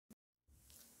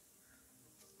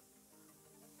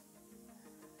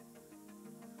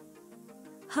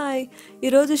Hi,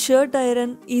 ఈరోజు shirt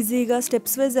iron ఈజీగా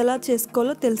steps wise ఎలా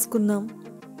చేసుకోవాలో తెలుసుకుందాం.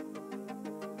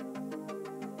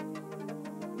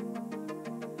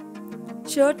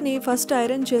 షర్ట్ని ఫస్ట్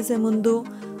ఐరన్ చేసే ముందు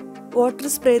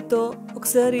వాటర్ స్ప్రేతో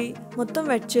ఒకసారి మొత్తం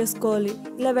వెట్ చేసుకోవాలి.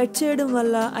 ఇలా వెట్ చేయడం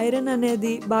వల్ల ఐరన్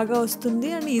అనేది బాగా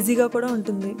వస్తుంది అండ్ ఈజీగా కూడా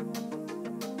ఉంటుంది.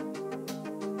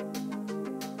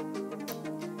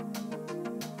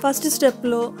 ఫస్ట్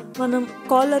స్టెప్లో మనం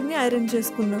కాలర్ని ఐరన్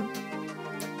చేసుకుందాం.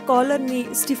 కాలర్ని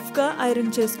స్టిఫ్గా ఐరన్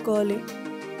చేసుకోవాలి.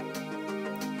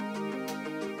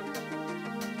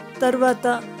 తర్వాత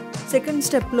సెకండ్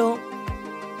స్టెప్లో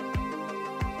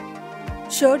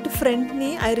షర్ట్ ఫ్రంట్ని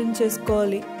ఐరన్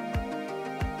చేసుకోవాలి.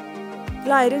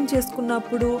 ఇలా ఐరన్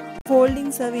చేసుకున్నప్పుడు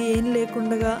ఫోల్డింగ్స్ అవి ఏం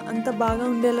లేకుండా అంత బాగా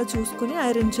ఉండేలా చూసుకుని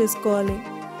ఐరన్ చేసుకోవాలి.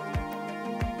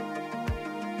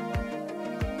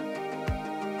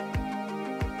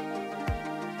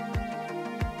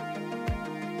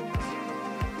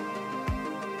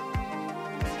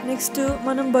 నెక్స్ట్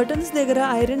మనం బటన్స్ దగ్గర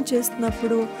ఐరన్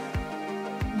చేస్తున్నప్పుడు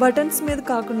బటన్స్ మీద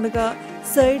కాకుండా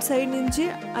సైడ్ నుంచి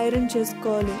ఐరన్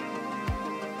చేసుకోవాలి.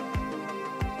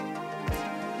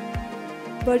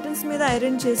 బటన్స్ మీద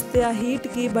ఐరన్ చేస్తే ఆ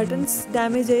హీట్కి బటన్స్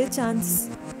డ్యామేజ్ అయ్యే ఛాన్స్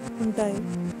ఉంటాయి.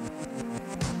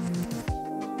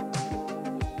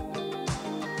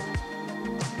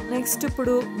 నెక్స్ట్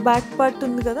ఇప్పుడు బ్యాక్ పార్ట్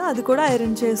ఉంది కదా, అది కూడా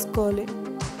ఐరన్ చేసుకోవాలి.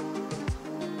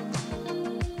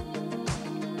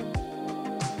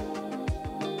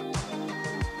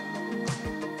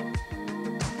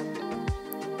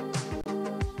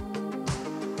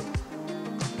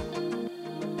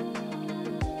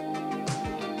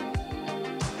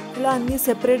 ఇలా అన్నీ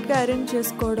సెపరేట్గా ఐరన్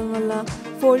చేసుకోవడం వల్ల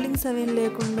ఫోల్డింగ్స్ అవేం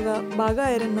లేకుండా బాగా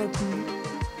ఐరన్ అవుతుంది.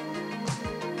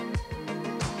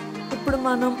 ఇప్పుడు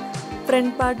మనం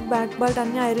ఫ్రంట్ పార్ట్ బ్యాక్ పార్ట్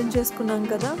అన్నీ ఐరన్ చేసుకున్నాం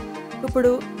కదా,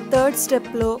 ఇప్పుడు థర్డ్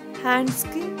స్టెప్లో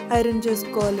హ్యాండ్స్కి ఐరన్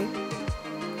చేసుకోవాలి.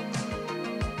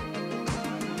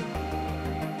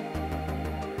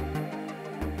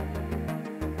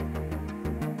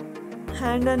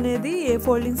 హ్యాండ్ అనేది ఏ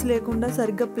ఫోల్డింగ్స్ లేకుండా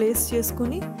సరిగ్గా ప్లేస్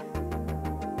చేసుకుని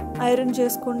ఐరన్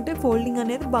చేసుకుంటే ఫోల్డింగ్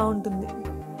అనేది బాగుంటుంది.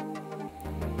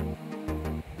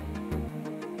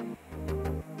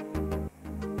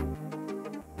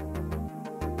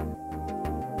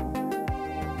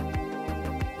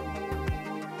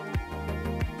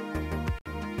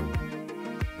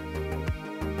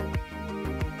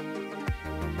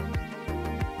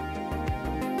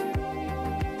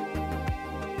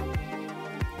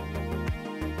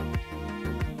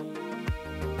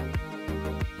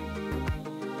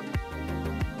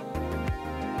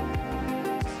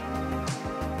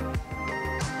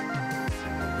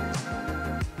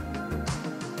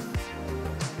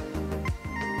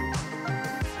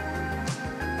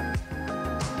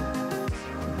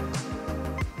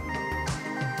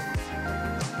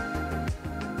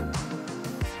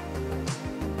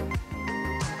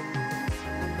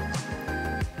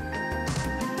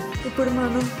 ఇప్పుడు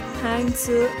మనం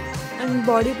హ్యాండ్స్ అండ్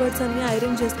బాడీ పార్ట్స్ అన్నీ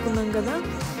ఐరన్ చేసుకున్నాం కదా,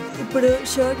 ఇప్పుడు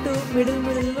షర్ట్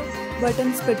మిడిల్లో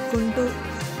బటన్స్ పెట్టుకుంటూ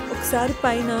ఒకసారి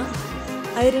పైన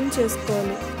ఐరన్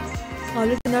చేసుకోవాలి.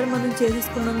 ఆల్రెడీ నాడు మనం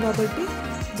చేసేసుకున్నాం కాబట్టి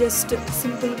జస్ట్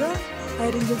సింపుల్గా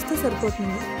ఐరన్ చేస్తే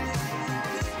సరిపోతుంది.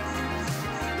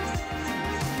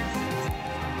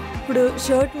 ఇప్పుడు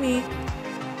షర్ట్ని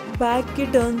బ్యాక్కి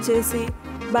టర్న్ చేసి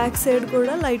బ్యాక్ సైడ్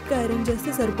కూడా లైట్గా ఐరన్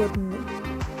చేస్తే సరిపోతుంది.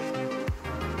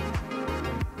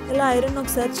 ఇలా ఐరన్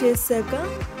ఒకసారి చేసాక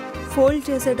ఫోల్డ్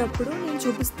చేసేటప్పుడు నేను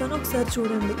చూపిస్తాను, ఒకసారి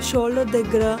చూడండి. షోల్డర్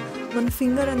దగ్గర మన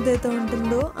ఫింగర్ ఎంతైతే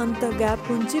ఉంటుందో అంత గ్యాప్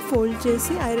ఉంచి ఫోల్డ్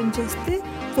చేసి ఐరన్ చేస్తే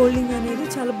ఫోల్డింగ్ అనేది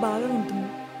చాలా బాగా ఉంటుంది.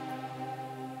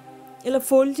 ఇలా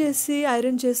ఫోల్డ్ చేసి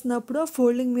ఐరన్ చేసినప్పుడు ఆ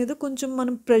ఫోల్డింగ్ మీద కొంచెం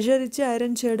మనం ప్రెషర్ ఇచ్చి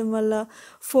ఐరన్ చేయడం వల్ల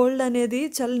ఫోల్డ్ అనేది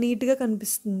చాలా నీట్గా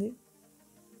కనిపిస్తుంది.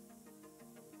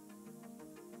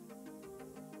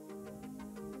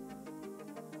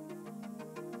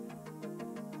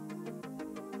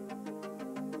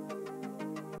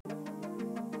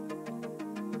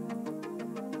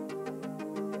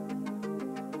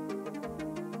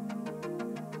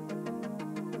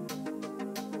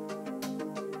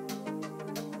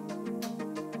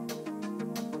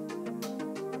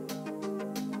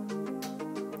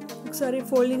 ఒకసారి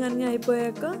ఫోల్డింగ్ అన్నీ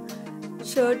అయిపోయాక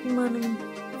షర్ట్ మనం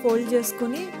ఫోల్డ్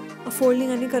చేసుకొని ఆ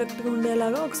ఫోల్డింగ్ అన్నీ కరెక్ట్గా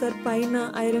ఉండేలాగా ఒకసారి పైన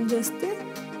ఐరన్ చేస్తే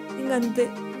ఇంకంతే,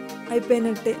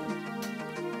 అయిపోయినట్టే.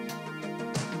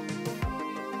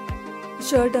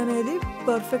 షర్ట్ అనేది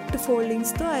పర్ఫెక్ట్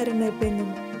ఫోల్డింగ్స్తో ఐరన్ అయిపోయింది.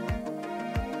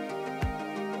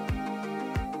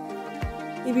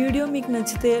 ఈ వీడియో మీకు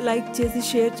నచ్చితే లైక్ చేసి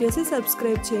షేర్ చేసి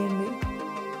సబ్స్క్రైబ్ చేయండి.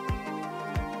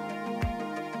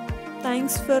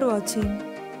 Thanks for watching.